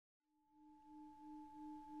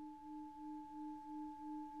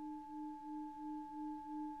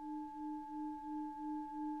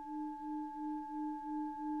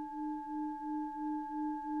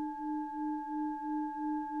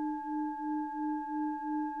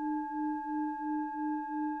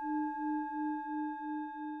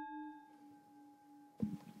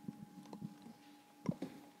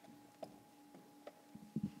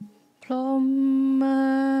มมา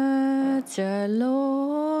จโล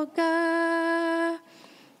กา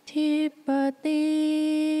ทิปติ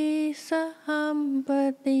สหัมป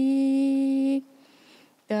ติ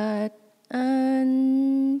กัดอัญ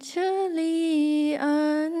ชลีอั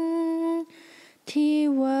นทิ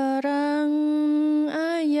วรังอ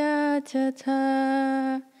ายาจทา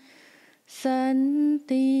สัน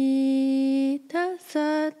ติทัส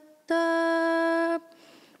สัตตา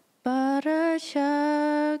ปาราชั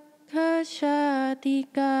กขชาติ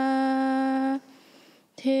กา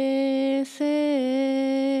เทเส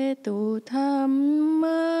ตุธัม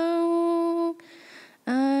มัง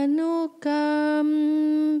อนุกัม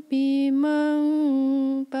ปิมัง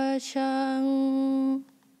ปะชัง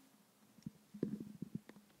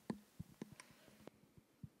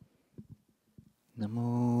นะโม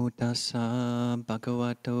ตัสสะภะคะว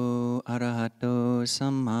ะโตอะระหะโตสั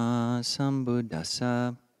มมาสัมพุทธัสสะ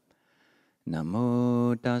นะโม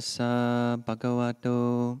ตัสสะภะคะวะโต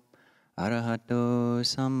อะระหะโต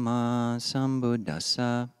สัมมาสัมพุทธัสส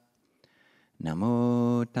ะนะโม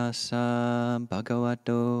ตัสสะภะคะวะโ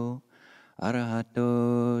ตอะระหะโต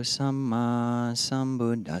สัมมาสัมพุ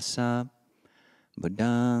ทธัสสะบุต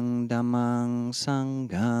ตังธัมมังสัง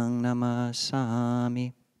ฆังนะมาสามิ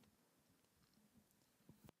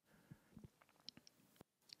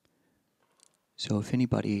So if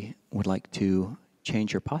anybody would like to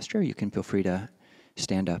change your posture, you can feel free to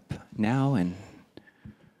stand up now and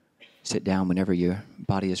sit down whenever your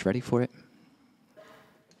body is ready for it.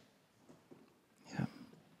 Yeah.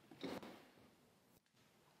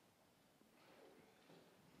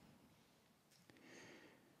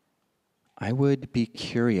 I would be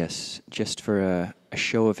curious, just for a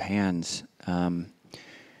show of hands,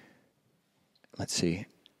 let's see,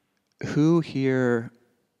 who here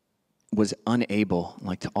was unable,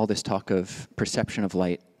 like to all this talk of perception of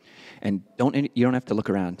light, and you don't have to look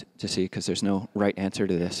around to see because there's no right answer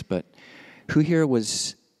to this, but who here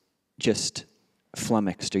was just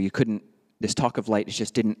flummoxed, or this talk of light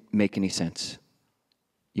just didn't make any sense?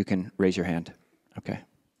 You can raise your hand. Okay.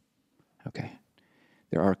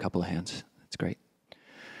 There are a couple of hands. That's great.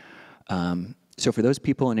 So for those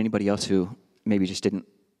people and anybody else who maybe just didn't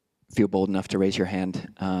feel bold enough to raise your hand,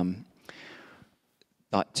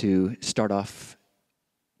 thought to start off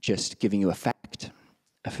just giving you a fact,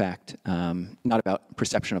 not about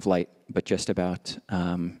perception of light, but just about,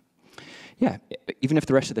 even if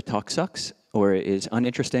the rest of the talk sucks or is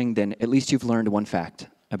uninteresting, then at least you've learned one fact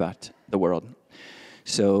about the world.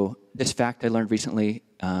 So this fact I learned recently,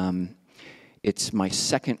 it's my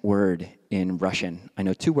second word in Russian. I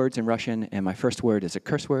know 2 words in Russian, and my first word is a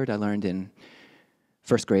curse word I learned in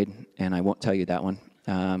 1st grade, and I won't tell you that one.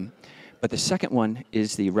 But the second one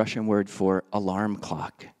is the Russian word for alarm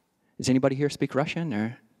clock. Does anybody here speak Russian?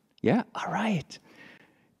 Or yeah? All right.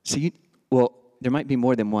 So well, there might be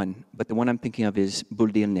more than one, but the one I'm thinking of is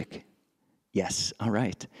budilnik. Yes, all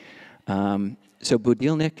right. So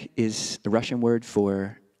budilnik is the Russian word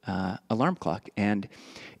for alarm clock, and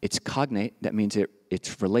it's cognate. That means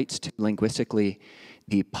it relates to linguistically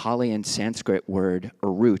the Pali and Sanskrit word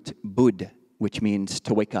or root, bud, which means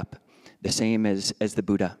to wake up, the same as the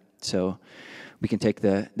Buddha. So we can take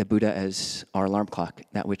the Buddha as our alarm clock,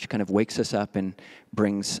 that which kind of wakes us up and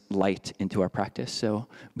brings light into our practice. So,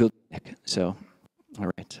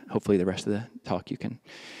 all right. Hopefully the rest of the talk you can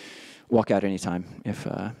walk out anytime if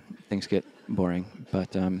things get boring.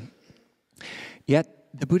 But yet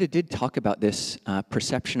the Buddha did talk about this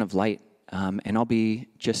perception of light, and I'll be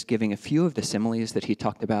just giving a few of the similes that he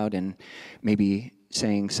talked about, and maybe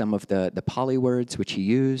saying some of the Pali words which he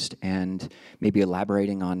used, and maybe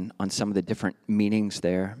elaborating on some of the different meanings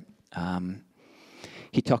there.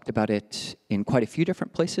 He talked about it in quite a few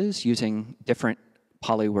different places, using different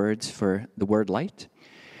Pali words for the word light.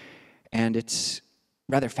 And it's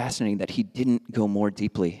rather fascinating that he didn't go more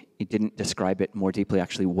deeply. He didn't describe it more deeply,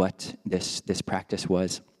 actually, what this practice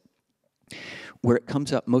was. Where it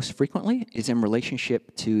comes up most frequently is in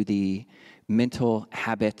relationship to the mental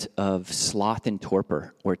habit of sloth and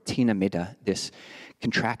torpor, or tina middha, this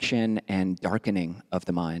contraction and darkening of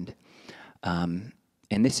the mind. And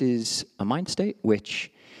this is a mind state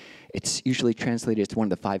which it's usually translated, it's one of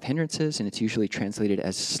the 5 hindrances, and it's usually translated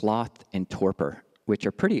as sloth and torpor, which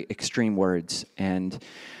are pretty extreme words. And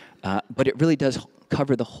but it really does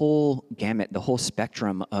cover the whole gamut, the whole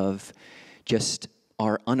spectrum of just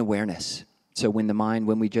our unawareness. So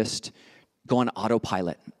when we just go on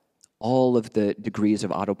autopilot, all of the degrees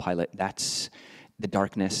of autopilot, that's the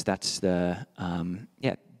darkness, that's the,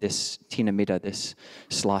 this tina middha, this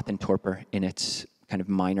sloth and torpor in its kind of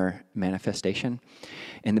minor manifestation.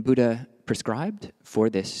 And the Buddha prescribed for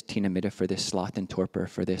this tinamitta, for this sloth and torpor,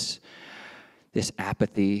 for this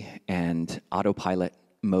apathy and autopilot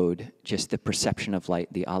mode, just the perception of light,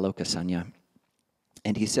 the ālokasaññā.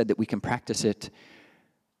 And he said that we can practice it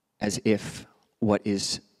as if what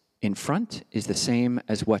is in front is the same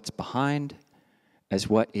as what's behind, as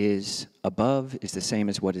what is above is the same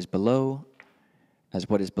as what is below, as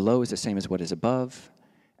what is below is the same as what is above,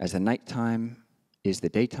 as the nighttime is the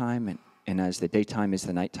daytime, and as the daytime is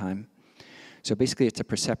the nighttime. So basically it's a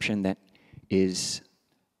perception that is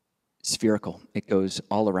spherical. It goes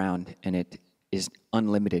all around and it is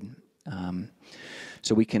unlimited.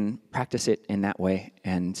 So we can practice it in that way,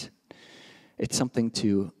 and it's something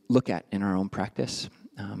to look at in our own practice.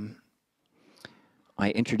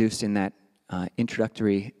 I introduced in that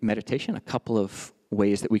introductory meditation a couple of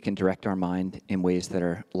ways that we can direct our mind in ways that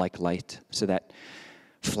are like light. So that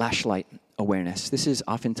flashlight awareness, this is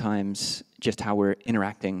oftentimes just how we're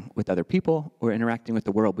interacting with other people, we're interacting with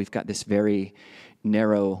the world. We've got this very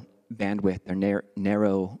narrow bandwidth or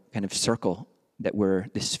narrow kind of circle that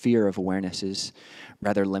this sphere of awareness is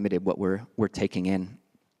rather limited what we're taking in.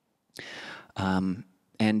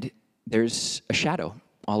 And there's a shadow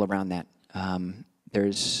all around that.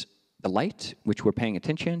 There's the light, which we're paying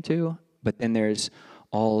attention to, but then there's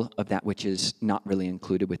all of that which is not really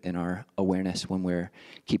included within our awareness when we're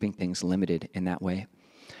keeping things limited in that way.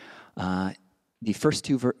 The first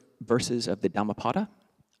two verses of the Dhammapada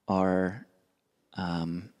are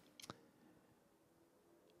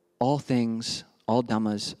all things, all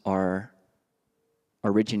dhammas are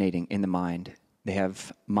originating in the mind. They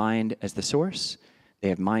have mind as the source, they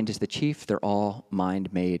have mind as the chief, they're all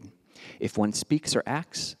mind-made. If one speaks or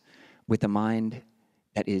acts with a mind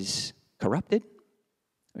that is corrupted,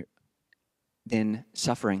 then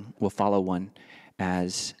suffering will follow one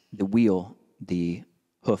as the wheel, the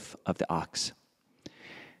hoof of the ox.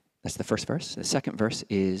 That's the first verse. The second verse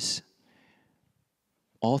is,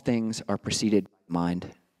 all things are preceded by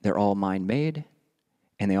mind. They're all mind-made,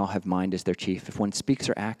 and they all have mind as their chief. If one speaks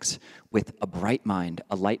or acts with a bright mind,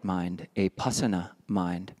 a light mind, a pasana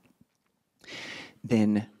mind,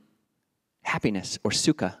 then happiness or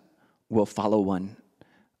sukha will follow one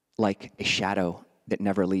like a shadow that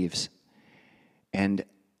never leaves. And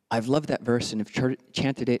I've loved that verse and have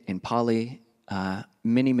chanted it in Pali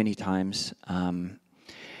many, many times. And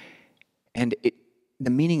the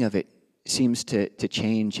meaning of it seems to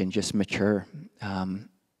change and just mature.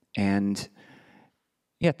 And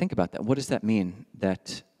yeah, think about that. What does that mean?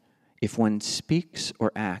 That if one speaks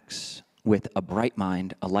or acts with a bright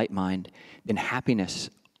mind, a light mind, then happiness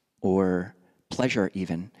or pleasure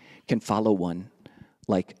even can follow one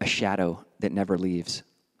like a shadow that never leaves.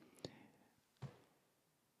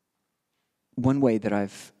 One way that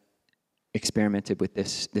I've experimented with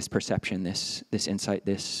this perception, this insight,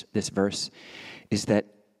 this verse, is that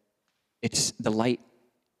it's the light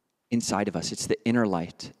inside of us. It's the inner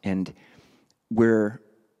light, and we're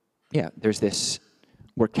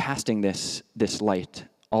casting this light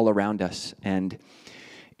all around us. And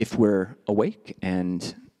if we're awake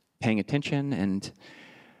and paying attention and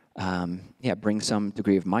bring some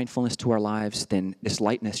degree of mindfulness to our lives, then this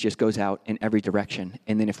lightness just goes out in every direction.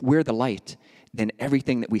 And then if we're the light, then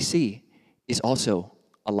everything that we see is also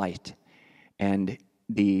a light. And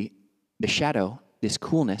the shadow, this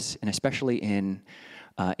coolness, and especially in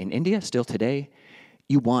India, still today,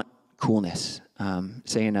 you want coolness.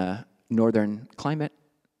 Say in a northern climate,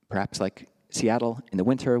 perhaps like Seattle in the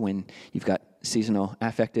winter when you've got seasonal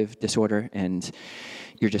affective disorder and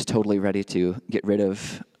you're just totally ready to get rid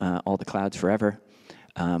of all the clouds forever.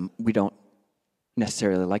 We don't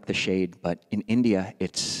necessarily like the shade, but in India,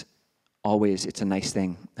 it's a nice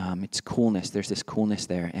thing. It's coolness. There's this coolness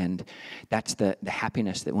there, and that's the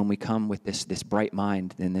happiness that when we come with this bright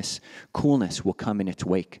mind, then this coolness will come in its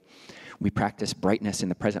wake. We practice brightness in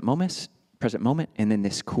the present moment, and then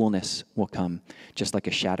this coolness will come, just like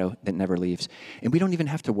a shadow that never leaves. And we don't even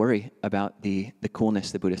have to worry about the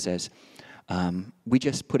coolness, the Buddha says. We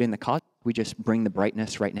just put in the cause, we just bring the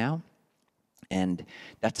brightness right now, and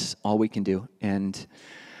that's all we can do. And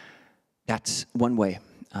that's one way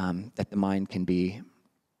that the mind can be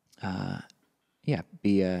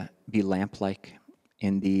lamp-like.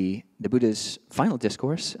 In the Buddha's final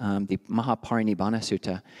discourse, the Mahaparinibbana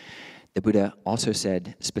Sutta, the Buddha also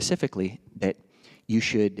said specifically that you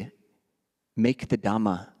should make the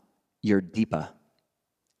Dhamma your Dipa,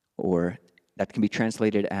 or that can be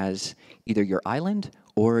translated as either your island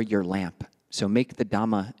or your lamp. So make the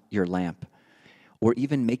Dhamma your lamp, or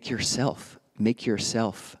even make yourself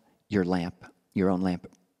your lamp, your own lamp.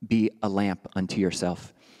 Be a lamp unto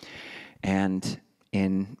yourself. And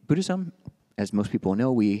in Buddhism, as most people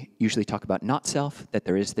know, we usually talk about not self, that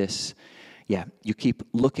there is this, you keep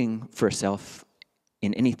looking for a self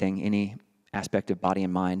in anything, any aspect of body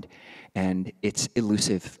and mind, and it's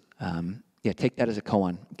elusive. Take that as a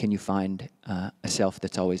koan. Can you find a self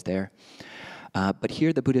that's always there? But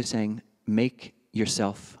here the Buddha is saying, make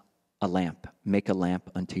yourself a lamp. Make a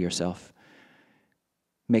lamp unto yourself.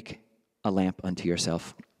 Make a lamp unto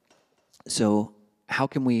yourself. So how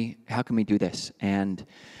can we do this? And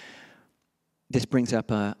this brings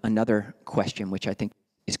up another question, which I think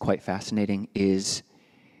is quite fascinating, is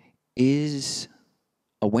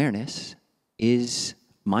awareness, is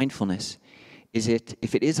mindfulness, is it,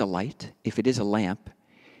 if it is a light, if it is a lamp,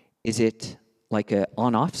 is it like a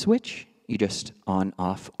on-off switch? You just on,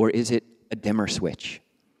 off, or is it a dimmer switch?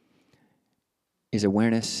 Is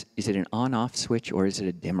awareness, is it an on-off switch, or is it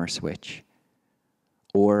a dimmer switch?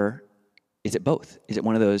 Or is it both? Is it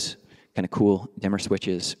one of those kind of cool dimmer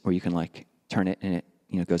switches where you can like turn it and it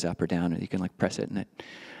goes up or down, and you can like press it and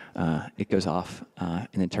it goes off, and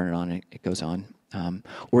then turn it on and it goes on?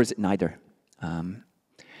 Or is it neither?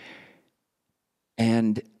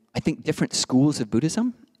 And I think different schools of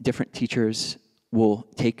Buddhism, different teachers will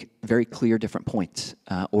take very clear different points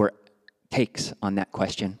or takes on that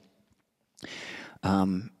question.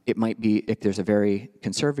 It might be if there's a very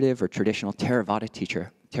conservative or traditional Theravada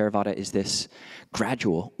teacher. Theravada is this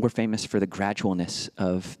gradual. We're famous for the gradualness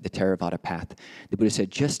of the Theravada path. The Buddha said,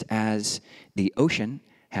 just as the ocean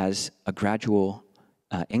has a gradual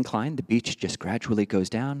incline, the beach just gradually goes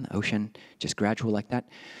down, the ocean just gradual like that,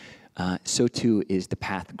 so too is the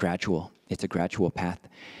path gradual. It's a gradual path.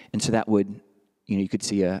 And so that would, you could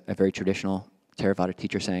see a very traditional Theravada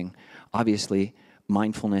teacher saying, obviously,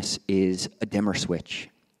 mindfulness is a dimmer switch.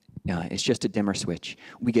 It's just a dimmer switch.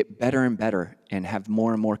 We get better and better and have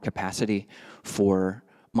more and more capacity for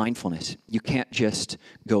mindfulness. You can't just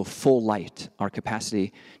go full light. Our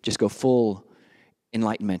capacity, just go full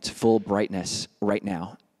enlightenment, full brightness right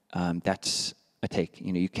now. That's a take.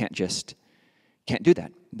 You can't do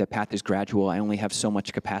that. The path is gradual. I only have so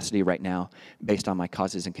much capacity right now based on my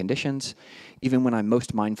causes and conditions. Even when I'm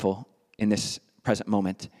most mindful in this present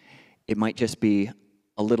moment, it might just be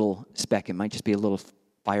a little speck. It might just be a little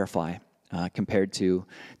firefly compared to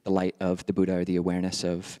the light of the Buddha or the awareness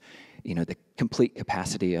of, the complete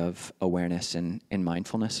capacity of awareness and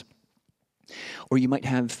mindfulness. Or you might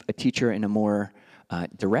have a teacher in a more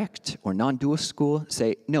direct or non-dual school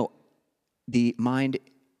say, no, the mind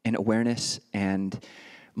and awareness and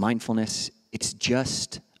mindfulness, it's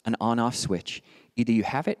just an on-off switch. Either you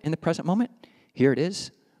have it in the present moment, here it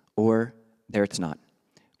is, or there it's not.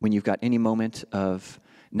 When you've got any moment of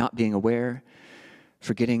not being aware,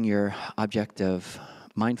 forgetting your object of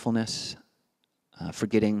mindfulness,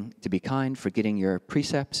 forgetting to be kind, forgetting your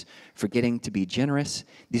precepts, forgetting to be generous,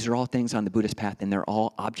 these are all things on the Buddhist path, and they're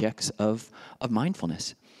all objects of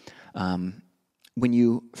mindfulness. When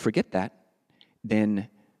you forget that, then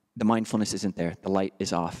the mindfulness isn't there. The light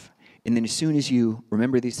is off. And then as soon as you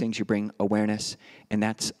remember these things, you bring awareness, and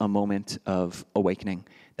that's a moment of awakening.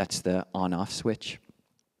 That's the on-off switch.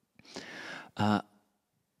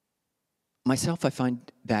 Myself, I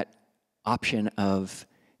find that option of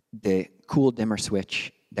the cool dimmer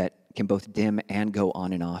switch that can both dim and go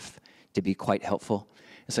on and off to be quite helpful.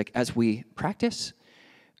 It's like as we practice,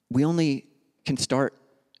 we only can start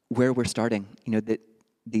where we're starting.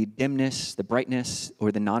 The dimness, the brightness,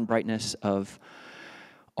 or the non-brightness of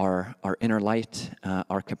our inner light,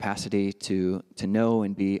 our capacity to know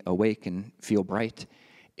and be awake and feel bright,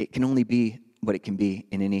 it can only be what it can be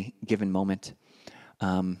in any given moment.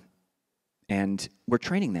 And we're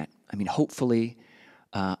training that. Hopefully,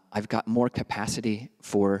 I've got more capacity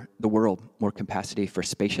for the world, more capacity for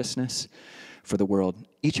spaciousness for the world.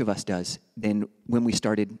 Each of us does than when we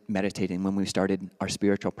started meditating, when we started our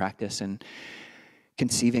spiritual practice and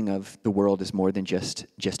conceiving of the world as more than just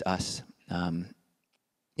us.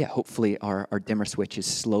 Hopefully our dimmer switch is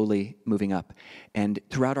slowly moving up. And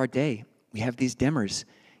throughout our day, we have these dimmers.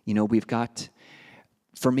 We've got,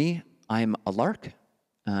 for me, I'm a lark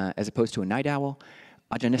as opposed to a night owl.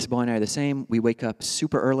 Ajahn Kovilo and I are the same. We wake up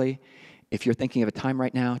super early. If you're thinking of a time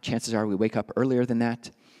right now, chances are we wake up earlier than that.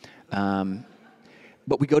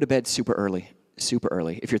 But we go to bed super early.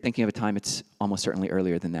 If you're thinking of a time, it's almost certainly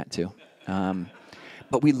earlier than that too.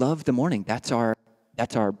 But we love the morning. That's our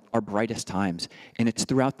brightest times. And it's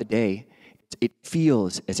throughout the day. It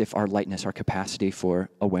feels as if our lightness, our capacity for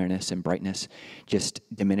awareness and brightness just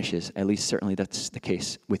diminishes. At least certainly that's the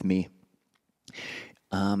case with me.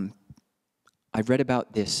 I've read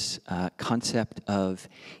about this concept of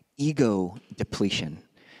ego depletion.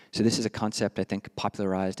 So this is a concept, I think,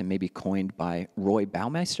 popularized and maybe coined by Roy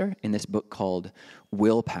Baumeister in this book called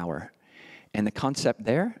Willpower. And the concept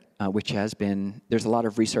there, which has been, there's a lot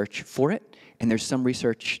of research for it, and there's some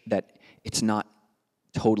research that it's not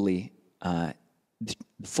totally the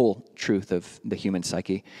full truth of the human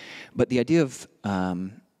psyche. But the idea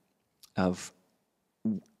of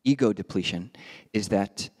ego depletion is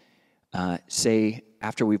that, say,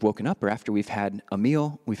 after we've woken up or after we've had a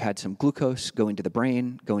meal, we've had some glucose go into the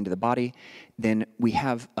brain, go into the body, then we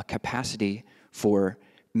have a capacity for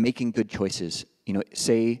making good choices. You know,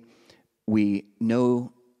 say we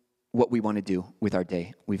know what we want to do with our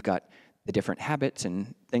day. We've got the different habits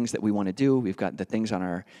and things that we want to do. We've got the things on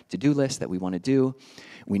our to-do list that we want to do.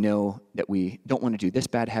 We know that we don't want to do this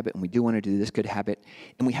bad habit and we do want to do this good habit.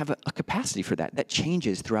 And we have a capacity for that. That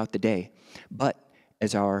changes throughout the day. But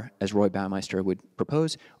as Roy Baumeister would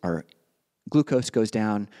propose, our glucose goes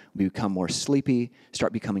down, we become more sleepy,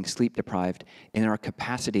 start becoming sleep deprived, and our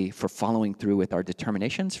capacity for following through with our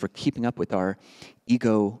determinations, for keeping up with our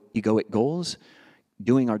egoic goals,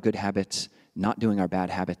 doing our good habits, not doing our bad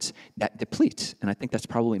habits, that depletes. And I think that's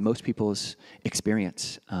probably most people's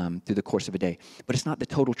experience through the course of a day. But it's not the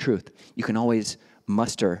total truth. You can always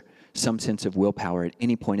muster some sense of willpower at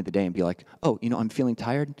any point of the day and be like, oh, you know, I'm feeling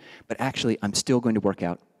tired, but actually I'm still going to work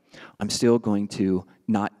out. I'm still going to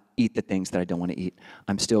not eat the things that I don't want to eat.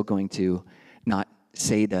 I'm still going to not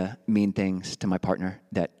say the mean things to my partner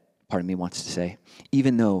that part of me wants to say,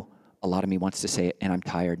 even though a lot of me wants to say it and I'm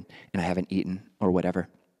tired and I haven't eaten or whatever.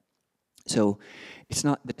 So it's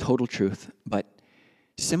not the total truth, but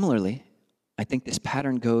similarly, I think this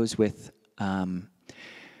pattern goes with,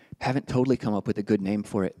 haven't totally come up with a good name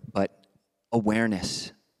for it, but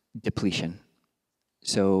awareness depletion.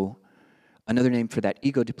 So another name for that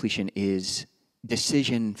ego depletion is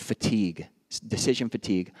decision fatigue. Decision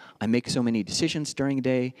fatigue. I make so many decisions during the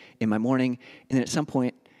day, in my morning, and then at some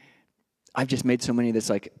point, I've just made so many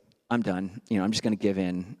that's like, I'm done. You know, I'm just going to give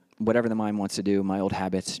in. Whatever the mind wants to do, my old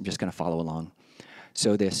habits, I'm just going to follow along.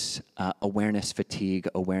 So this awareness fatigue,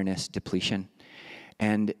 awareness depletion.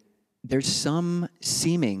 And there's some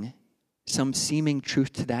seeming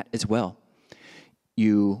truth to that as well.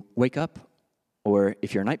 You wake up, or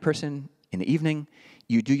if you're a night person, in the evening,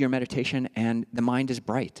 you do your meditation and the mind is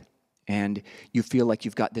bright. And you feel like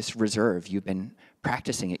you've got this reserve. You've been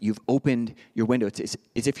practicing it. You've opened your window. It's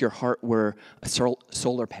as if your heart were a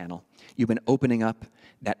solar panel. You've been opening up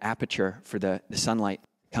that aperture for the sunlight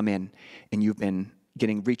come in, and you've been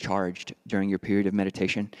getting recharged during your period of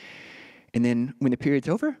meditation. And then when the period's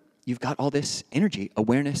over, you've got all this energy.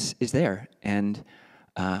 Awareness is there, and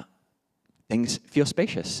things feel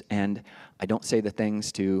spacious. And I don't say the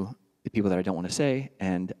things to the people that I don't want to say,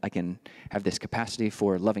 and I can have this capacity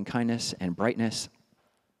for loving kindness and brightness.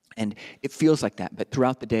 And it feels like that, but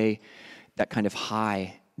throughout the day, that kind of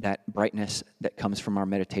high, that brightness that comes from our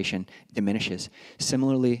meditation diminishes.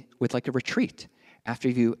 Similarly with like a retreat. After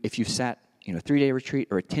if you sat, you know, a 3-day retreat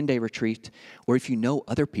or a 10-day retreat, or if you know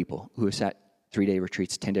other people who have sat 3-day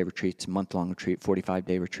retreats, 10-day retreats, month-long retreat,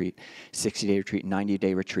 45-day retreat, 60-day retreat,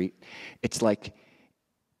 90-day retreat, it's like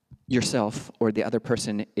yourself or the other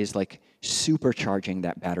person is like supercharging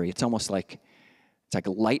that battery. It's almost like, it's like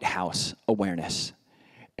a lighthouse awareness.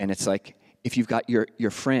 And it's like, if you've got your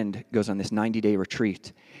friend goes on this 90-day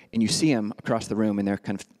retreat and you see him across the room and they're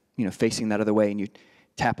kind of, you know, facing that other way, and you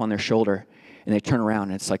tap on their shoulder and they turn around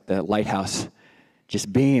and it's like the lighthouse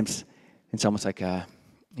just beams. It's almost like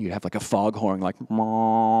you'd have like a foghorn, like,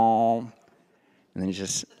 and then it's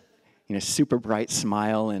just, you know, super bright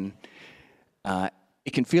smile. And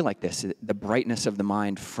it can feel like this, the brightness of the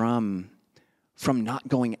mind from not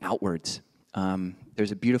going outwards.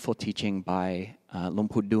 There's a beautiful teaching by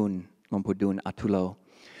Lumpur Atulo,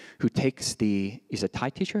 who he's a Thai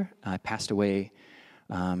teacher, passed away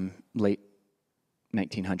late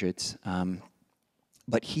 1900s.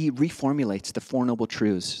 But he reformulates the Four Noble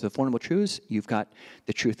Truths. The Four Noble Truths, you've got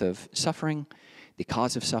the truth of suffering, the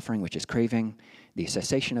cause of suffering, which is craving, the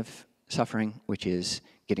cessation of suffering, which is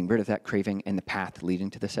getting rid of that craving, and the path leading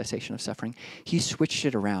to the cessation of suffering. He switched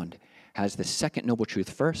it around, has the second Noble Truth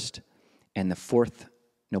first, and the fourth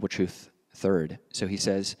Noble Truth third. So he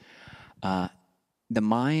says, the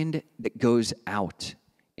mind that goes out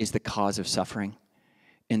is the cause of suffering,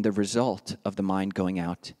 and the result of the mind going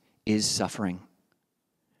out is suffering.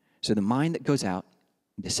 So the mind that goes out,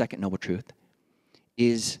 the second Noble Truth,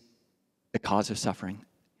 is the cause of suffering.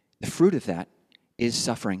 The fruit of that is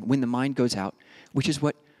suffering when the mind goes out, which is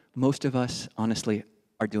what most of us, honestly,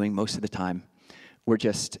 are doing most of the time. We're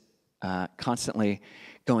just constantly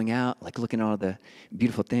going out, like looking at all the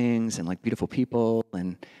beautiful things and like beautiful people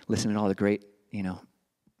and listening to all the great, you know,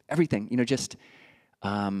 everything, just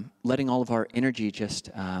letting all of our energy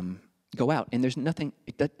just go out. And there's nothing,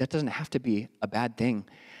 that doesn't have to be a bad thing.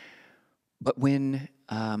 But when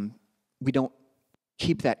we don't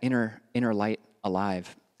keep that inner light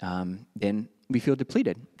alive, then we feel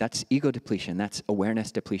depleted. That's ego depletion. That's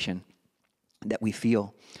awareness depletion that we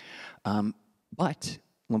feel. But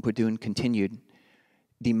when Pudun continued,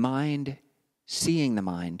 the mind seeing the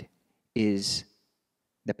mind is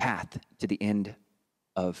the path to the end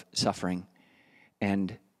of suffering.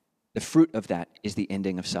 And the fruit of that is the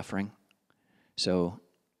ending of suffering. So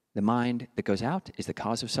the mind that goes out is the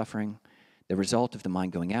cause of suffering. The result of the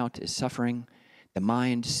mind going out is suffering. The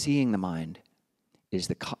mind seeing the mind is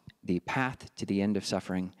the path to the end of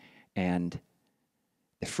suffering. And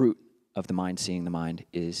the fruit of the mind seeing the mind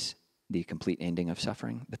is the complete ending of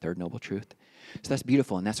suffering, the third noble truth. So that's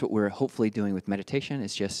beautiful, and that's what we're hopefully doing with meditation,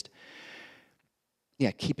 is just,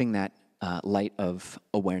 keeping that light of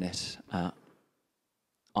awareness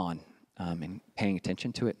on and paying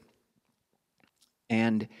attention to it.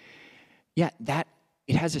 And that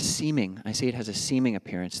it has a seeming, I say it has a seeming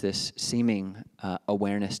appearance, this seeming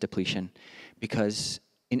awareness depletion, because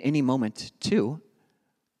in any moment, too,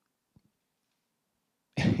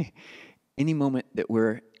 any moment that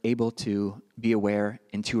we're able to be aware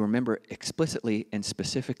and to remember explicitly and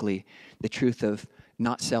specifically the truth of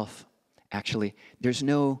not self, actually, there's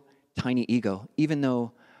no tiny ego. Even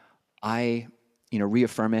though I,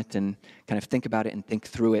 reaffirm it and kind of think about it and think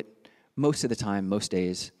through it most of the time, most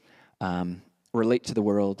days, relate to the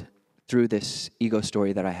world through this ego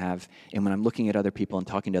story that I have. And when I'm looking at other people and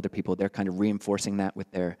talking to other people, they're kind of reinforcing that with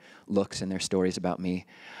their looks and their stories about me.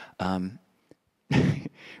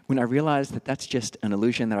 When I realize that that's just an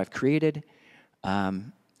illusion that I've created,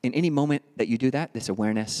 in any moment that you do that, this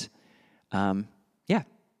awareness,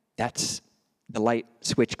 that's the light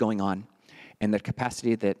switch going on. And the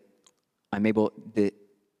capacity that the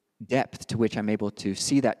depth to which I'm able to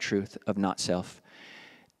see that truth of not self,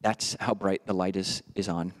 that's how bright the light is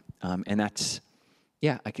on. And that's,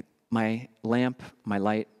 my lamp, my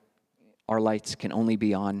light, our lights can only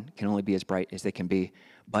be on, can only be as bright as they can be,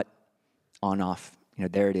 but on, off,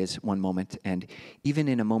 there it is, one moment. And even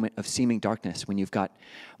in a moment of seeming darkness, when you've got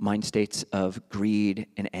mind states of greed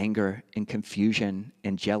and anger and confusion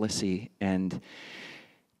and jealousy, and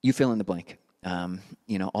you fill in the blank,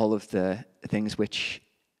 all of the things which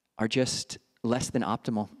are just less than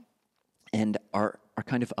optimal and are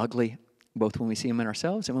kind of ugly, both when we see them in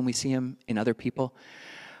ourselves and when we see them in other people.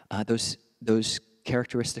 Those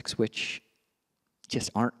characteristics which just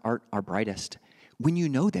aren't our brightest. When you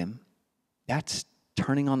know them, that's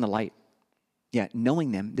turning on the light.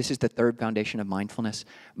 Knowing them. This is the third foundation of mindfulness.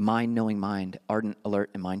 Mind knowing mind, ardent,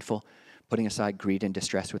 alert, and mindful. Putting aside greed and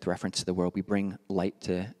distress with reference to the world, we bring light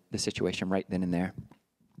to the situation right then and there.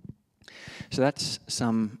 So that's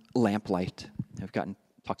some lamp light. I've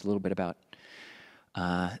talked a little bit about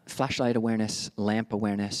flashlight awareness, lamp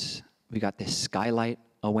awareness. We got this skylight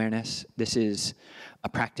awareness. This is a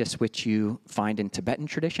practice which you find in Tibetan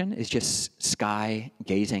tradition, is just sky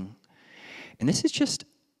gazing. And this is just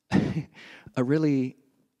a really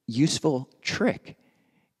useful trick,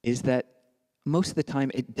 is that most of the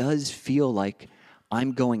time it does feel like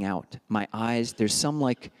I'm going out. My eyes, there's some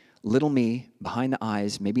like little me behind the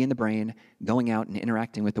eyes, maybe in the brain, going out and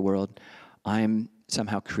interacting with the world. I'm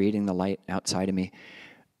somehow creating the light outside of me.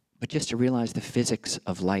 But just to realize the physics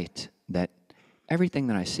of light, that everything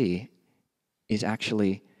that I see is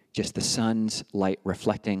actually just the sun's light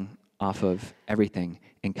reflecting off of everything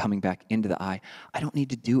and coming back into the eye. I don't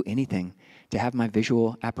need to do anything to have my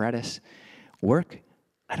visual apparatus work.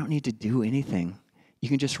 I don't need to do anything. You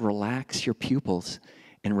can just relax your pupils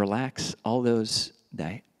and relax all those,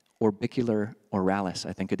 the orbicular oralis,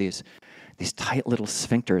 I think of these tight little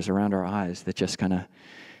sphincters around our eyes that just kind of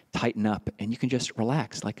tighten up, and you can just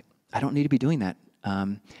relax. Like, I don't need to be doing that.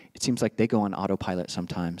 It seems like they go on autopilot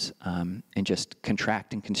sometimes and just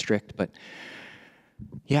contract and constrict, but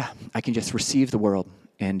I can just receive the world.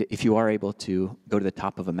 And if you are able to go to the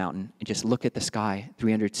top of a mountain and just look at the sky,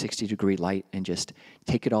 360-degree light, and just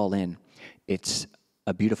take it all in, it's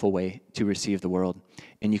a beautiful way to receive the world.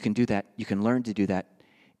 And you can do that, you can learn to do that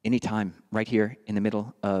anytime, right here in the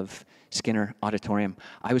middle of Skinner Auditorium.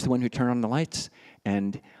 I was the one who turned on the lights,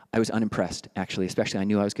 and I was unimpressed, actually, especially I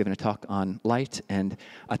knew I was giving a talk on light, and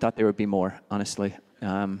I thought there would be more, honestly.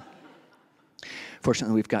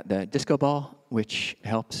 Fortunately, we've got the disco ball, which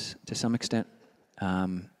helps to some extent.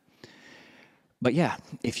 But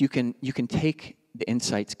if you can take the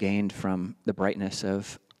insights gained from the brightness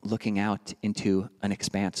of looking out into an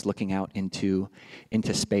expanse, looking out into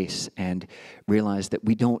space, and realize that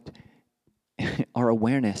we don't our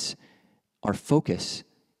awareness, our focus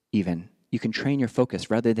even, you can train your focus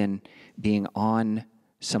rather than being on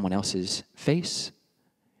someone else's face.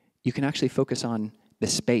 You can actually focus on the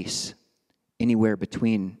space anywhere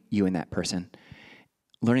between you and that person.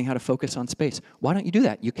 Learning how to focus on space. Why don't you do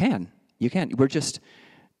that? You can. You can.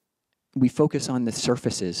 We focus on the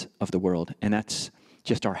surfaces of the world, and that's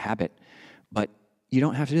just our habit. But you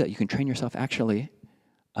don't have to do that. You can train yourself actually.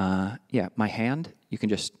 My hand, you can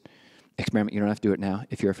just experiment. You don't have to do it now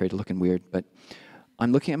if you're afraid of looking weird. But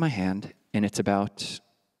I'm looking at my hand, and it's about,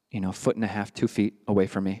 1.5 feet, 2 feet away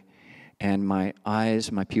from me. And my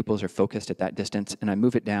eyes, my pupils are focused at that distance, and I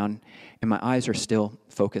move it down, and my eyes are still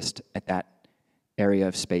focused at that area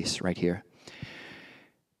of space right here.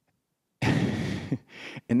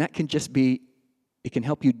 And that can just be, it can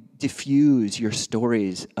help you diffuse your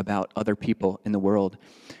stories about other people in the world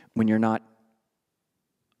when you're not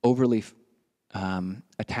overly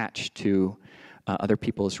attached to other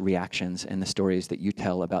people's reactions and the stories that you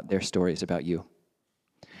tell about their stories about you.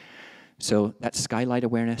 So that skylight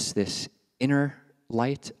awareness, this inner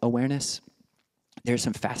light awareness, there's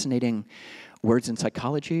some fascinating words in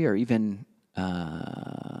psychology or even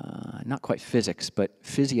not quite physics, but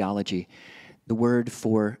physiology. The word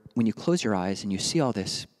for when you close your eyes and you see all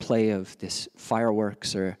this play of this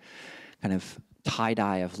fireworks or kind of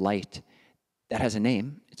tie-dye of light, that has a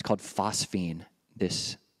name. It's called phosphine,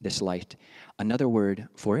 this light. Another word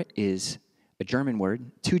for it is a German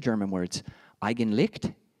word, 2 German words,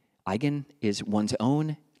 Eigenlicht. Eigen is one's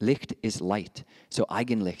own, Licht is light. So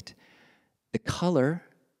Eigenlicht. The color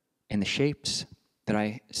and the shapes that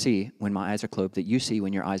I see when my eyes are closed, that you see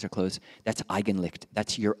when your eyes are closed, that's Eigenlicht.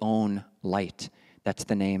 That's your own light. That's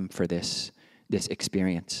the name for this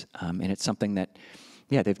experience. And it's something that,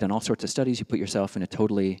 they've done all sorts of studies. You put yourself in a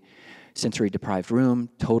totally sensory-deprived room,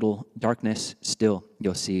 total darkness, still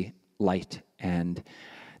you'll see light, and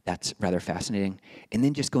that's rather fascinating. And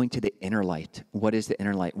then just going to the inner light. What is the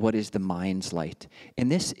inner light? What is the mind's light?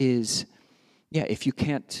 And this is,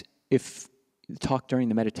 if talk during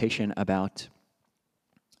the meditation about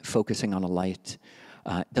focusing on a light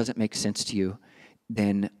doesn't make sense to you,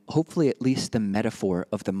 then hopefully at least the metaphor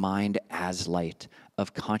of the mind as light,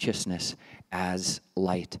 of consciousness as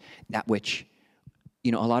light, that which,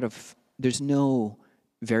 there's no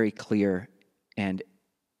very clear and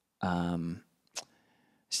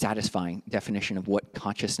satisfying definition of what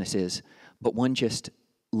consciousness is, but one just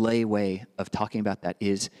lay way of talking about that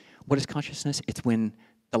is, what is consciousness? It's when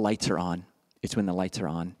the lights are on. It's when the lights are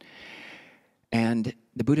on. And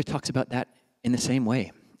the Buddha talks about that in the same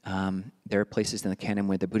way. There are places in the canon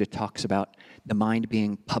where the Buddha talks about the mind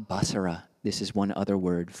being pabasara. This is one other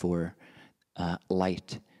word for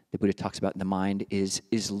light. The Buddha talks about the mind is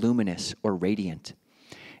luminous or radiant.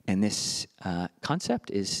 And this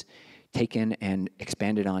concept is taken and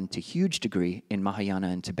expanded on to huge degree in Mahayana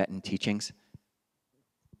and Tibetan teachings.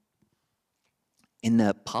 In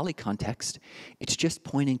the Pāli context, it's just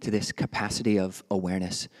pointing to this capacity of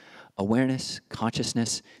awareness. Awareness,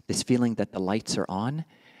 consciousness, this feeling that the lights are on,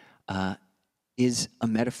 is a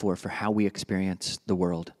metaphor for how we experience the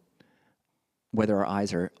world. Whether our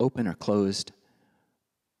eyes are open or closed,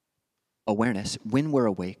 awareness, when we're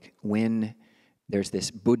awake, when there's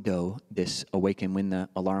this buddho, this awaken, when the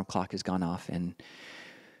alarm clock has gone off and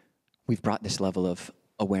we've brought this level of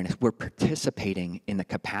awareness, we're participating in the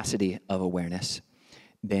capacity of awareness,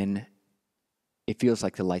 then it feels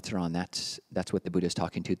like the lights are on. That's what the Buddha is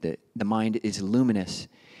talking to. The mind is luminous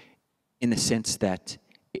in the sense that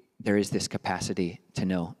there is this capacity to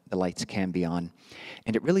know the lights can be on.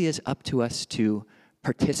 And it really is up to us to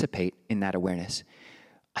participate in that awareness.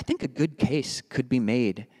 I think a good case could be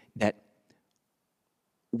made that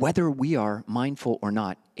whether we are mindful or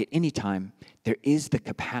not, at any time, there is the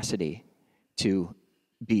capacity to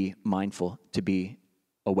be mindful, to be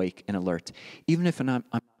awake and alert. Even if I'm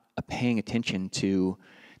paying attention to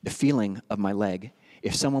the feeling of my leg,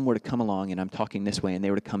 if someone were to come along and I'm talking this way and they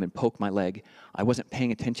were to come and poke my leg, I wasn't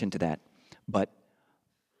paying attention to that. But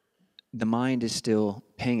the mind is still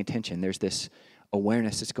paying attention. There's this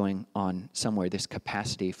awareness that's going on somewhere, this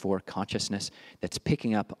capacity for consciousness that's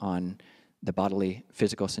picking up on the bodily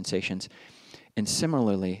physical sensations. And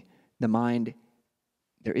similarly, the mind,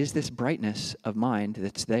 there is this brightness of mind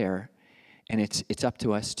that's there, and it's up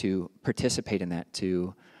to us to participate in that,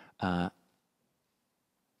 to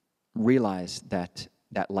realize that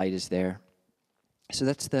that light is there. So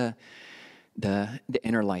that's the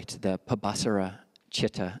inner light, the pabasara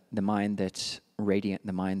chitta, the mind that's radiant,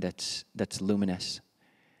 the mind that's luminous.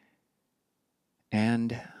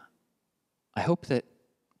 And I hope that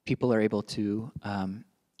people are able to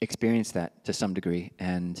experience that to some degree.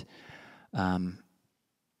 And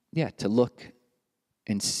to look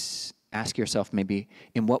and ask yourself maybe,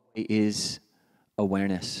 in what way is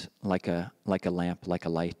awareness like a lamp, like a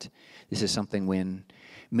light? This is something when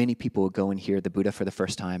many people would go and hear the Buddha for the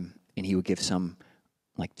first time, and he would give some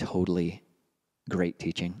like totally great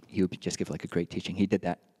teaching. He would just give like a great teaching. He did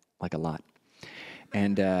that like a lot.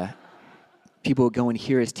 And people would go and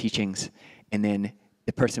hear his teachings, and then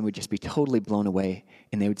the person would just be totally blown away,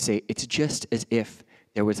 and they would say, it's just as if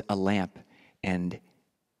there was a lamp and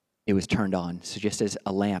it was turned on. So just as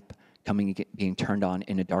a lamp being turned on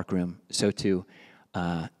in a dark room, so too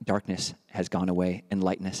darkness has gone away and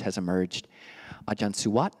lightness has emerged. Ajahn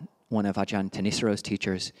Suwat, one of Ajahn Thanissaro's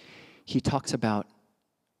teachers, he talks about,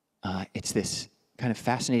 it's this kind of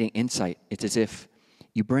fascinating insight. It's as if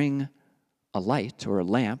you bring a light or a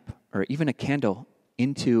lamp or even a candle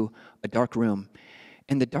into a dark room,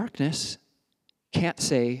 and the darkness can't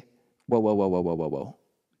say, whoa, whoa, whoa, whoa, whoa, whoa, whoa.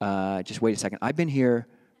 Just wait a second. I've been here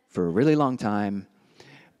for a really long time.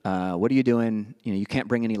 What are you doing? You can't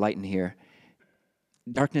bring any light in here.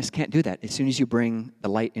 Darkness can't do that. As soon as you bring the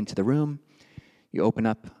light into the room, you open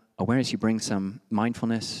up awareness, you bring some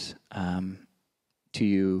mindfulness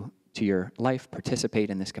to your life, participate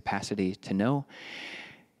in this capacity to know,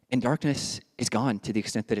 and darkness is gone to the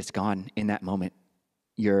extent that it's gone in that moment.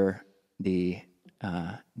 You're the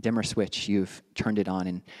dimmer switch, you've turned it on,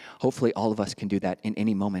 and hopefully all of us can do that in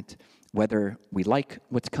any moment, whether we like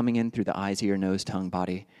what's coming in through the eyes, ear, nose, tongue,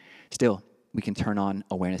 body. Still, we can turn on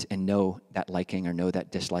awareness and know that liking or know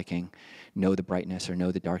that disliking, know the brightness or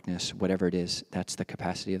know the darkness, whatever it is. That's the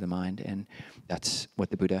capacity of the mind, and that's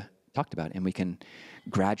what the Buddha talked about. And we can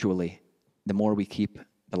gradually, the more we keep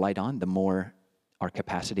the light on, the more our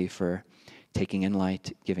capacity for taking in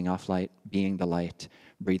light, giving off light, being the light,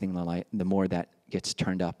 breathing the light, the more that gets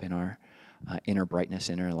turned up in our inner brightness,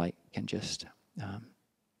 inner light can just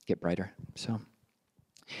get brighter. So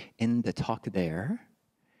in the talk there,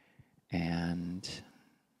 and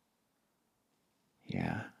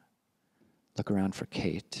yeah, look around for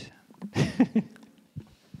Kate.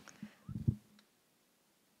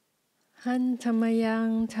 หันธรรมยัง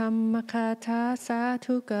ธรรมคาถาสา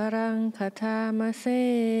ธุกรังคาถามะเส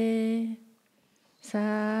สา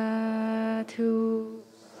ธุ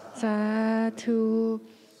สาธุ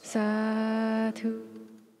สาธุ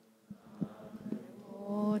โ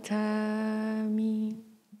มทามิ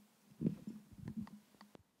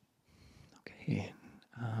Okay,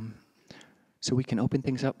 so we can open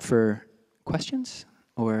things up for questions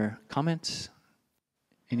or comments.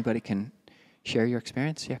 Anybody can share your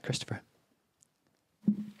experience. Yeah, Christopher.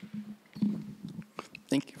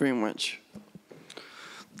 Thank you very much.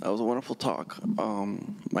 That was a wonderful talk.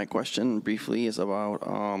 My question briefly is about,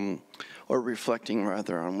 or reflecting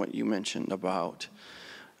rather on what you mentioned about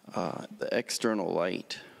the external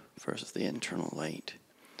light versus the internal light.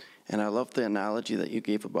 And I love the analogy that you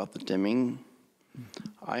gave about the dimming.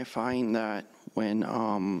 I find that when,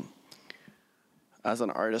 as an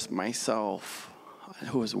artist myself,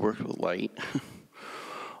 who has worked with light,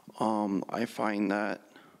 I find that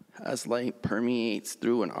as light permeates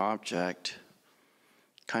through an object,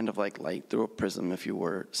 kind of like light through a prism, if you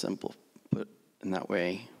were simple put in that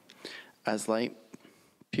way, as light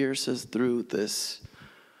pierces through this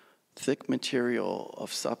thick material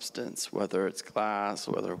of substance, whether it's glass,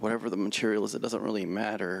 whatever the material is, it doesn't really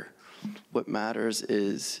matter. What matters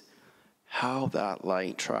is how that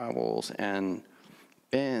light travels and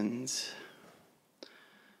bends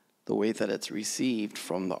the way that it's received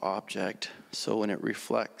from the object. So when it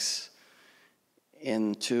reflects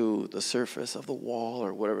into the surface of the wall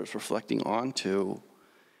or whatever it's reflecting onto,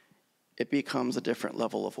 it becomes a different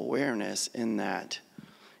level of awareness in that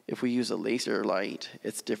if we use a laser light,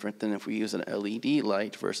 it's different than if we use an LED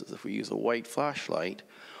light versus if we use a white flashlight.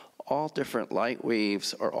 All different light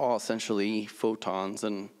waves are all essentially photons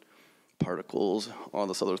and particles, all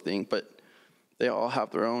this other thing, but they all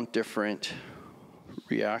have their own different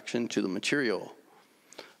reaction to the material.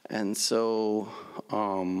 And so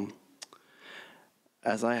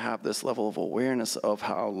as I have this level of awareness of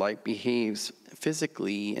how light behaves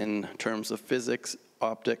physically in terms of physics,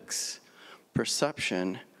 optics,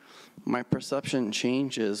 perception, my perception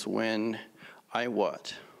changes when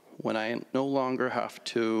when I no longer have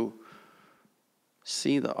to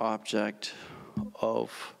see the object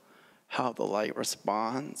of how the light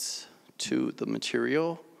responds to the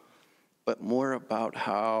material, but more about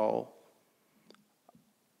how,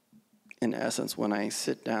 in essence, when I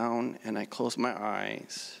sit down and I close my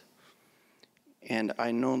eyes, and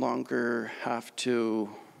I no longer have to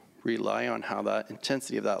rely on how that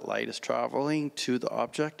intensity of that light is traveling to the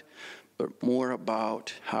object, but more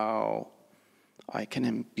about how I can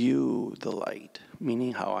imbue the light,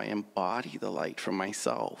 meaning how I embody the light for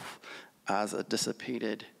myself as a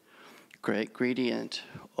dissipated gradient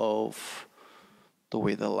of the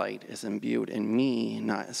way the light is imbued in me,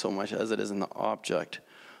 not so much as it is in the object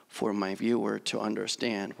for my viewer to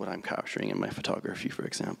understand what I'm capturing in my photography, for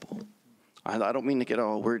example. I don't mean to get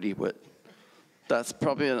all wordy, but that's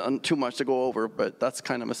probably too much to go over, but that's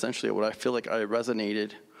kind of essentially what I feel like I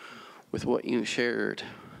resonated with what you shared.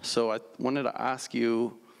 So I wanted to ask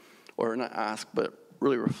you, or not ask, but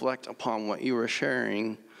really reflect upon what you were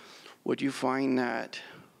sharing. Would you find that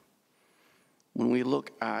when we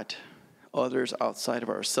look at others outside of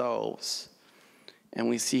ourselves and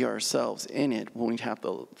we see ourselves in it, when we have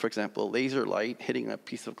the, for example, laser light hitting a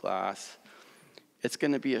piece of glass, it's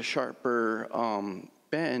going to be a sharper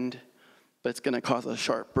bend, but it's going to cause a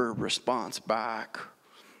sharper response back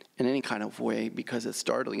in any kind of way because it's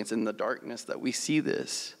startling. It's in the darkness that we see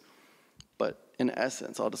this. But in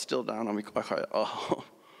essence, I'll distill down and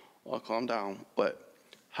I'll calm down. But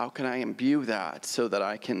how can I imbue that so that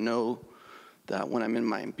I can know that when I'm in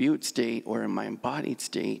my imbued state or in my embodied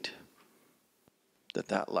state,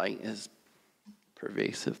 that light is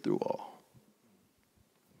pervasive through all?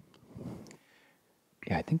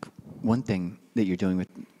 Yeah, I think one thing that you're doing with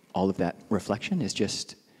all of that reflection is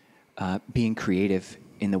just being creative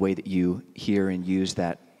in the way that you hear and use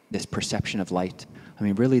this perception of light. I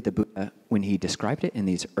mean, really, the Buddha, when he described it in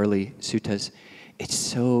these early suttas, it's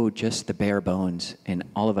so just the bare bones, and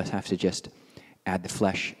all of us have to just add the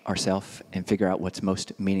flesh ourselves and figure out what's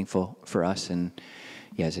most meaningful for us. And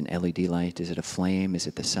yeah, is it an LED light? Is it a flame? Is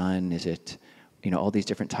it the sun? Is it, all these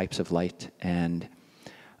different types of light? And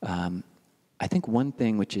I think one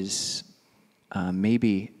thing which is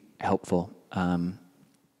maybe helpful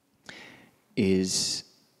is,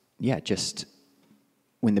 just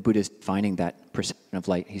when the Buddha is defining that perception of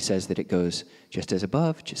light, he says that it goes just as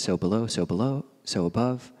above, just so below, so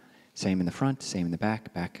above, same in the front, same in the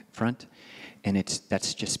back, front. And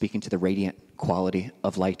that's just speaking to the radiant quality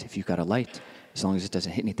of light. If you've got a light, as long as it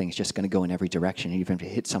doesn't hit anything, it's just going to go in every direction. And even if it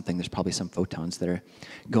hits something, there's probably some photons that are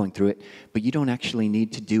going through it. But you don't actually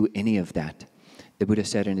need to do any of that. The Buddha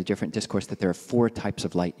said in a different discourse that there are 4 types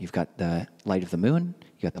of light. You've got the light of the moon,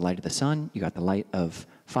 you got the light of the sun, you got the light of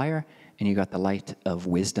fire, and you got the light of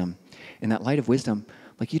wisdom. And that light of wisdom,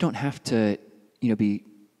 you don't have to, be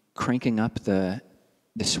cranking up the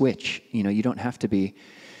switch. You don't have to be,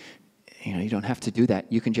 you don't have to do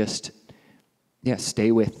that. You can just,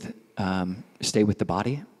 stay with the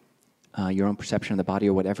body, your own perception of the body,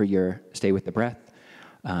 or whatever stay with the breath,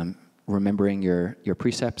 remembering your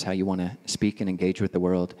precepts, how you want to speak and engage with the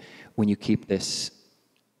world. When you keep this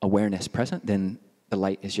awareness present, then the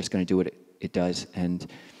light is just going to do what it does, and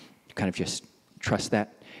kind of just trust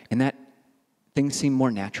that. And that things seem more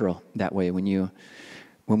natural that way when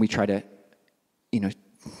we try to,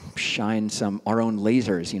 shine our own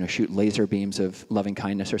lasers, shoot laser beams of loving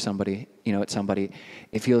kindness or somebody, at somebody.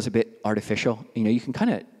 It feels a bit artificial. You can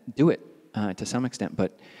kind of do it to some extent,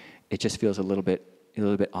 but it just feels a little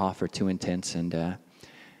bit off or too intense. And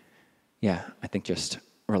I think just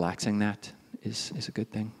relaxing that is a good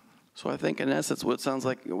thing. So I think in essence, what sounds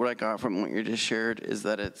like what I got from what you just shared is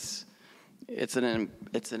that it's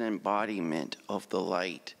an embodiment of the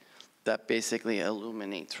light that basically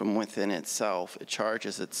illuminates from within itself. It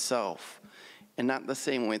charges itself, and not the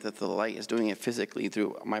same way that the light is doing it physically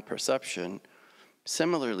through my perception.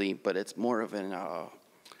 Similarly, but it's more of a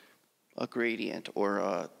gradient or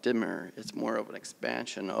a dimmer. It's more of an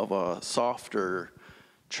expansion of a softer,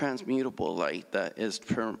 transmutable light that is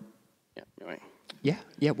anyway.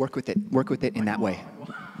 Yeah, work with it in that way.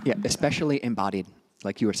 Yeah, especially embodied,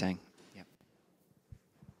 like you were saying.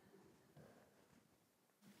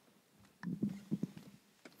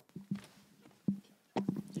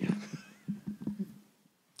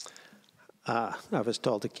 I was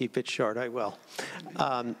told to keep it short. I will.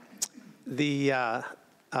 The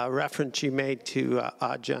reference you made to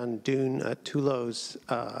Ajahn Tulo's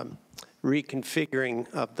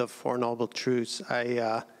reconfiguring of the Four Noble Truths,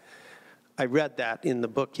 I read that in the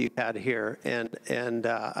book you had here, and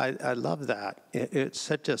I love that. It's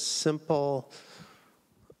such a simple,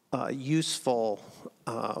 useful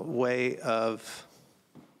way of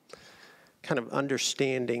kind of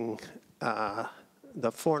understanding the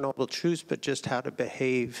Four Noble Truths, but just how to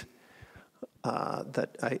behave,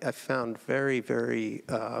 that I found very, very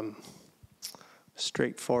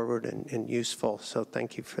straightforward and useful. So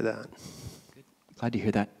thank you for that. Good. Glad to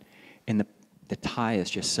hear that. And the tie is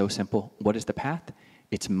just so simple. What is the path?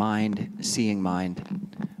 It's mind seeing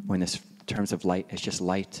mind. When this terms of light, it's just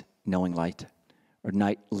light knowing light, or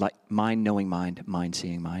mind knowing mind, mind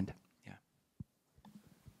seeing mind. Yeah.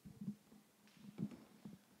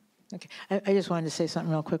 Okay, I just wanted to say something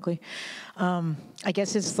real quickly. I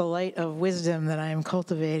guess it's the light of wisdom that I'm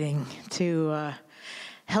cultivating to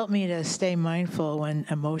help me to stay mindful when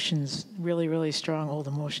emotions, really, really strong old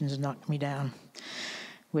emotions, knock me down,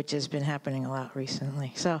 which has been happening a lot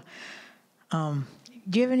recently. So,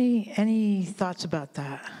 do you have any thoughts about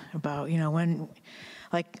that? About, you know, when,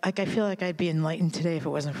 like I feel like I'd be enlightened today if it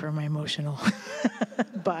wasn't for my emotional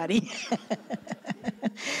body.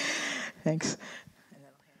 Thanks.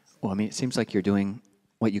 Well, I mean, it seems like you're doing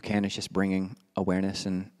what you can is just bringing awareness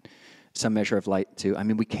and some measure of light to, I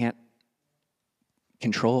mean, we can't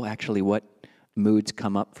control actually what moods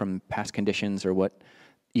come up from past conditions or what,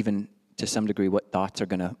 even to some degree, what thoughts are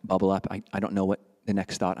going to bubble up. I don't know what the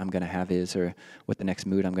next thought I'm going to have is or what the next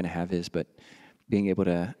mood I'm going to have is, but being able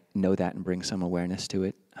to know that and bring some awareness to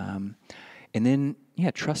it. And then,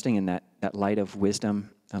 yeah, trusting in that light of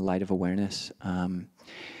wisdom, a light of awareness.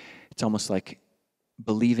 It's almost like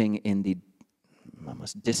believing in the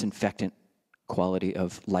almost disinfectant quality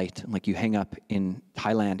of light. Like you hang up in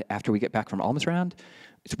Thailand after we get back from Almas Round,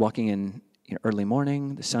 it's walking in early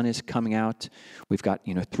morning, the sun is coming out, we've got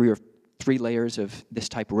 3 layers of this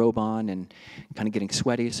type robe on and kind of getting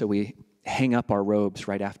sweaty, so we hang up our robes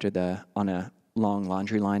right after on a long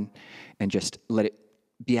laundry line and just let it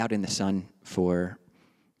be out in the sun for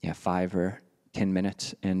 5 or 10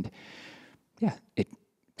 minutes, and it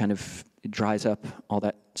kind of dries up all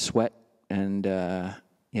that sweat and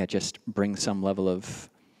just brings some level of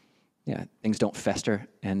things don't fester,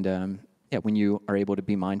 and when you are able to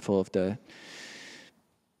be mindful of the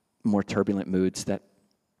more turbulent moods, that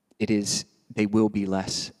they will be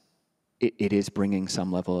less. It is bringing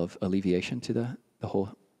some level of alleviation to the whole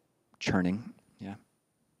churning. Yeah.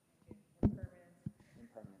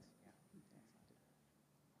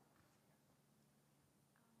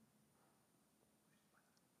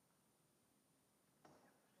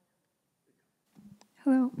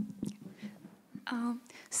 Hello.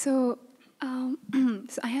 So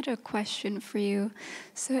I had a question for you.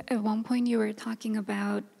 So at one point you were talking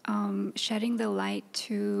about shedding the light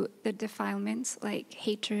to the defilements like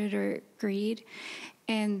hatred or greed.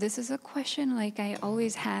 And this is a question like I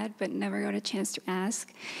always had but never got a chance to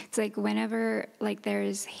ask. It's like whenever like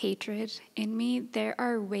there's hatred in me, there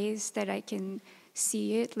are ways that I can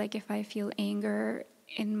see it. Like if I feel anger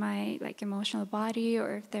in my like emotional body,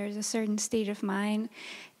 or if there's a certain state of mind,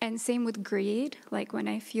 and same with greed, like when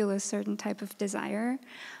I feel a certain type of desire.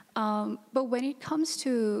 But when it comes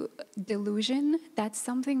to delusion, that's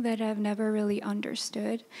something that I've never really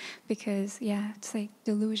understood, because it's like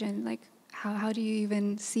delusion, like how do you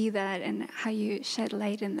even see that and how you shed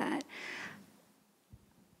light in that?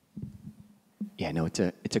 Yeah, no, it's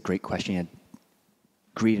a great question.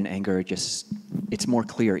 Greed and anger it's more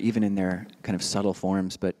clear even in their kind of subtle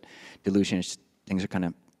forms, but delusion is things are kind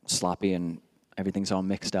of sloppy and everything's all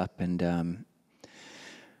mixed up, and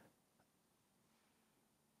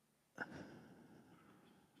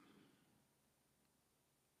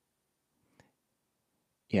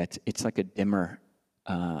it's like a dimmer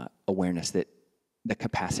awareness, that the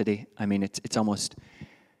capacity, I mean, it's almost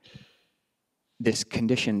this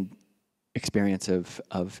conditioned experience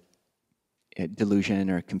of delusion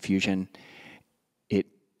or confusion. It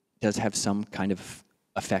does have some kind of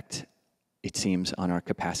effect, it seems, on our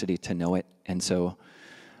capacity to know it. And so,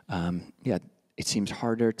 it seems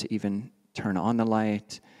harder to even turn on the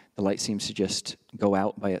light. The light seems to just go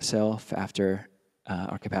out by itself after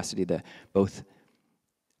our capacity to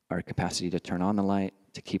turn on the light,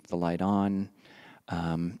 to keep the light on,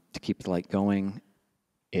 to keep the light going.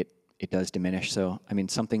 It does diminish. So, I mean,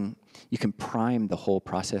 you can prime the whole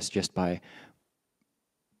process just by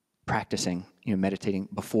practicing, meditating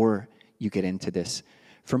before you get into this.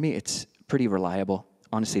 For me, it's pretty reliable.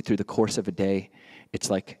 Honestly, through the course of a day, it's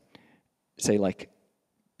like, say, like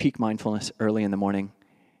peak mindfulness early in the morning,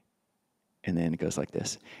 and then it goes like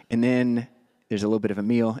this. And then there's a little bit of a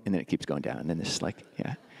meal, and then it keeps going down. And then this is like,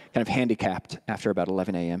 kind of handicapped after about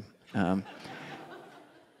 11 a.m.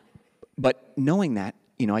 But knowing that,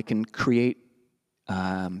 I can create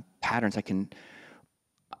patterns. I can,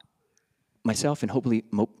 myself and hopefully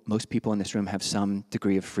most people in this room have some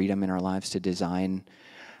degree of freedom in our lives to design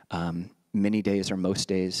many days or most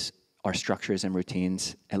days our structures and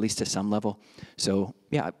routines, at least to some level. So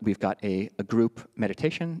we've got a group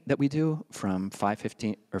meditation that we do from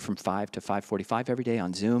 5:15 or from 5 to 5:45 every day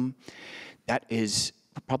on Zoom. That is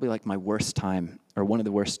probably like my worst time, or one of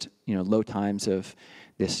the worst, low times of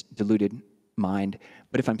this deluded mind.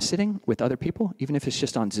 But if I'm sitting with other people, even if it's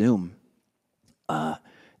just on Zoom,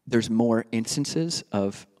 there's more instances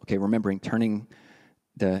of, remembering turning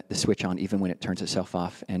the switch on even when it turns itself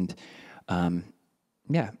off, and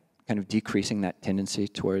kind kind of decreasing that tendency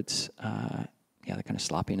towards the kind of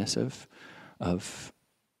sloppiness of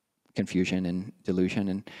confusion and delusion.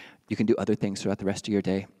 And you can do other things throughout the rest of your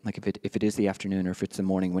day. Like if it is the afternoon or if it's the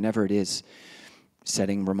morning, whenever it is,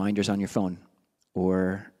 setting reminders on your phone,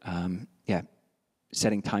 or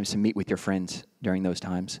setting times to meet with your friends during those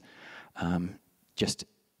times. Just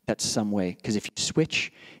that's some way, because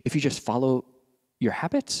if you just follow your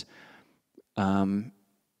habits,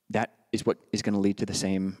 that is what is going to lead to the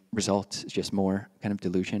same results. It's just more kind of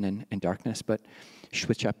delusion and darkness. But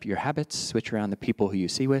switch up your habits, switch around the people who you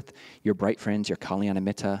see with, your bright friends, your kalyana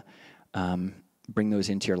mitta, bring those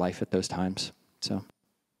into your life at those times. So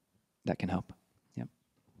that can help. Yep.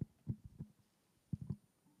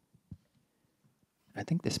 I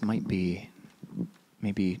think this might be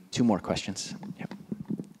maybe 2 more questions. Yep.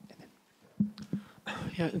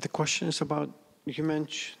 Yeah, the question is about, you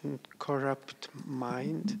mentioned corrupt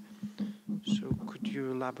mind. So could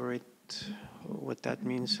you elaborate what that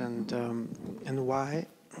means and why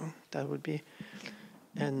that would be?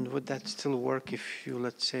 And would that still work if you,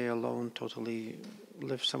 let's say, alone totally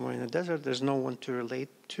live somewhere in the desert, there's no one to relate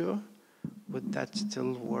to? Would that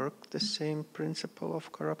still work, the same principle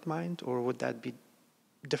of corrupt mind? Or would that be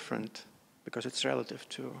different because it's relative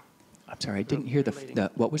to... I'm sorry, I didn't hear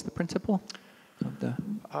what was the principle of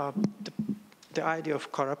the idea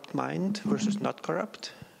of corrupt mind versus not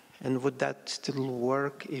corrupt, and would that still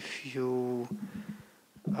work if you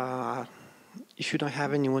don't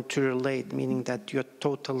have anyone to relate, meaning that you're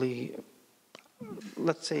totally,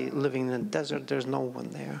 let's say, living in a desert, there's no one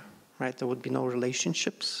there, right? There would be no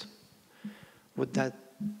relationships. Would that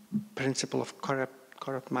principle of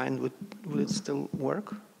corrupt mind, would it still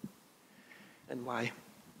work? And why?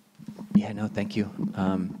 Yeah, no, thank you.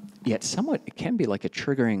 Yeah, it can be like a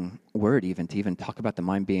triggering word even to even talk about the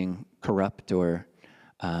mind being corrupt or,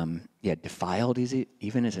 defiled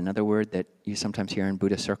even is another word that you sometimes hear in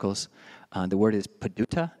Buddhist circles. The word is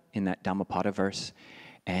padutta in that Dhammapada verse.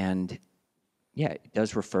 And it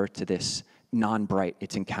does refer to this non-bright.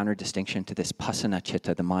 It's in counter-distinction to this pasana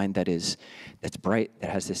citta, the mind that's bright,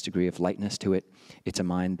 that has this degree of lightness to it. It's a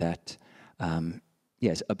mind that,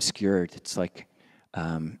 is obscured. It's like,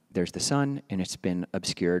 there's the sun, and it's been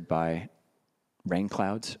obscured by rain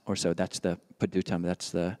clouds, or so. That's the paduttam,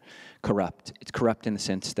 that's the corrupt. It's corrupt in the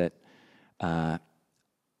sense that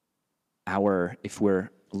if we're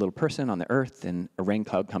a little person on the earth and a rain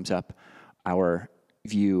cloud comes up, our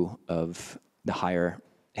view of the higher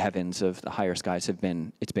heavens, of the higher skies,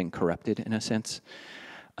 it's been corrupted in a sense.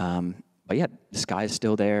 But the sky is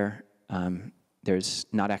still there. There's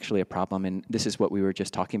not actually a problem, and this is what we were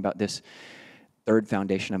just talking about, this third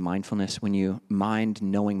foundation of mindfulness. When you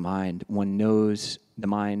knowing mind, one knows the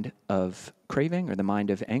mind of craving or the mind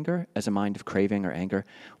of anger as a mind of craving or anger.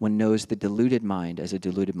 One knows the deluded mind as a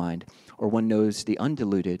deluded mind, or one knows the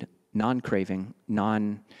undiluted, non-craving,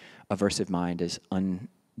 non-aversive mind as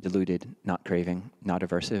undiluted, not craving, not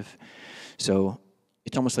aversive. So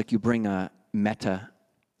it's almost like you bring a metta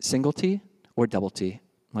single T or double T,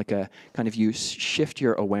 like a kind of you shift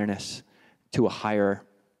your awareness to a higher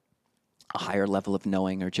level of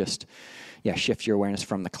knowing, or just, shift your awareness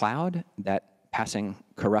from the cloud, that passing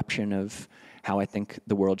corruption of how I think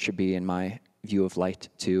the world should be in my view of light,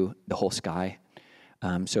 to the whole sky.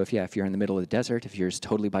 So if you're in the middle of the desert, if you're just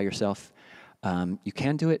totally by yourself, you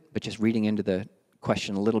can do it, but just reading into the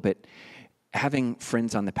question a little bit, having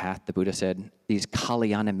friends on the path, the Buddha said, these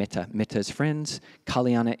kalyana mitta. Mitta is friends.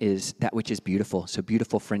 Kalyana is that which is beautiful. So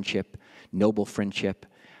beautiful friendship, noble friendship,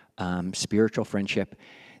 spiritual friendship.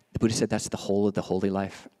 The Buddha said that's the whole of the holy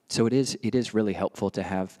life. So it is really helpful to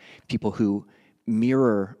have people who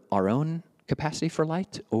mirror our own capacity for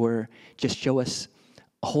light, or just show us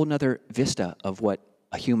a whole nother vista of what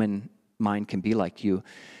a human mind can be like. You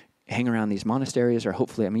hang around these monasteries, or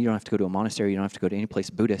hopefully, you don't have to go to a monastery, you don't have to go to any place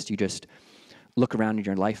Buddhist, you just look around in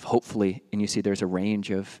your life, hopefully, and you see there's a range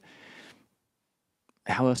of,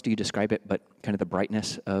 how else do you describe it, but kind of the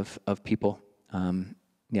brightness of people.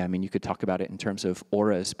 You could talk about it in terms of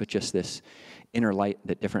auras, but just this inner light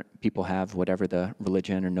that different people have, whatever the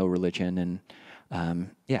religion or no religion, and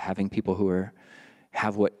having people who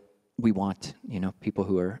have what we want, people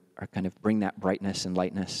who are kind of bring that brightness and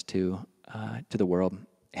lightness to the world.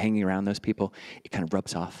 Hanging around those people, it kind of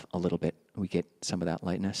rubs off a little bit. We get some of that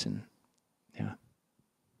lightness, and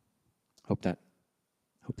hope that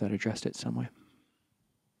addressed it some way.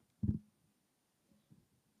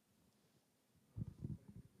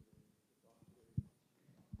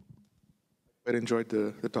 I enjoyed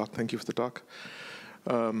the talk. Thank you for the talk.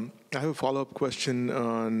 I have a follow-up question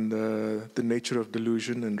on the nature of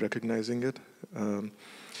delusion and recognizing it.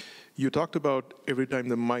 You talked about every time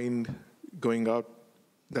the mind going out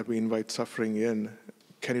that we invite suffering in.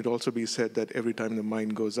 Can it also be said that every time the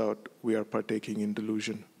mind goes out, we are partaking in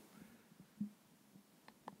delusion?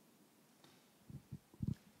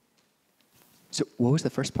 So what was the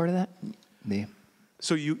first part of that?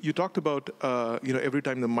 So you talked about, every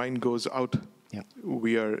time the mind goes out, Yeah.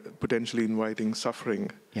 we are potentially inviting suffering.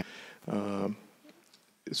 Yeah.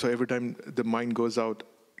 So every time the mind goes out,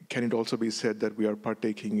 can it also be said that we are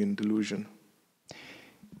partaking in delusion?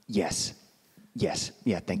 Yes. Yes.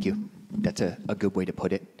 Yeah, thank you. That's a good way to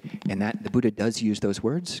put it. And that the Buddha does use those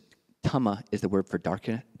words. Tama is the word for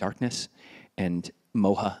darkness, and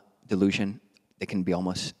moha, delusion. They can be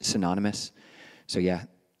almost synonymous. So yeah,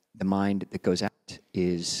 the mind that goes out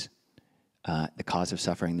is the cause of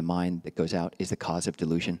suffering. The mind that goes out is the cause of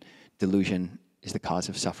delusion. Delusion is the cause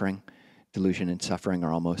of suffering. Delusion and suffering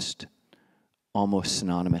are almost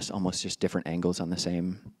synonymous, almost just different angles on the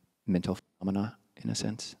same mental phenomena, in a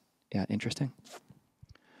sense. Yeah, interesting.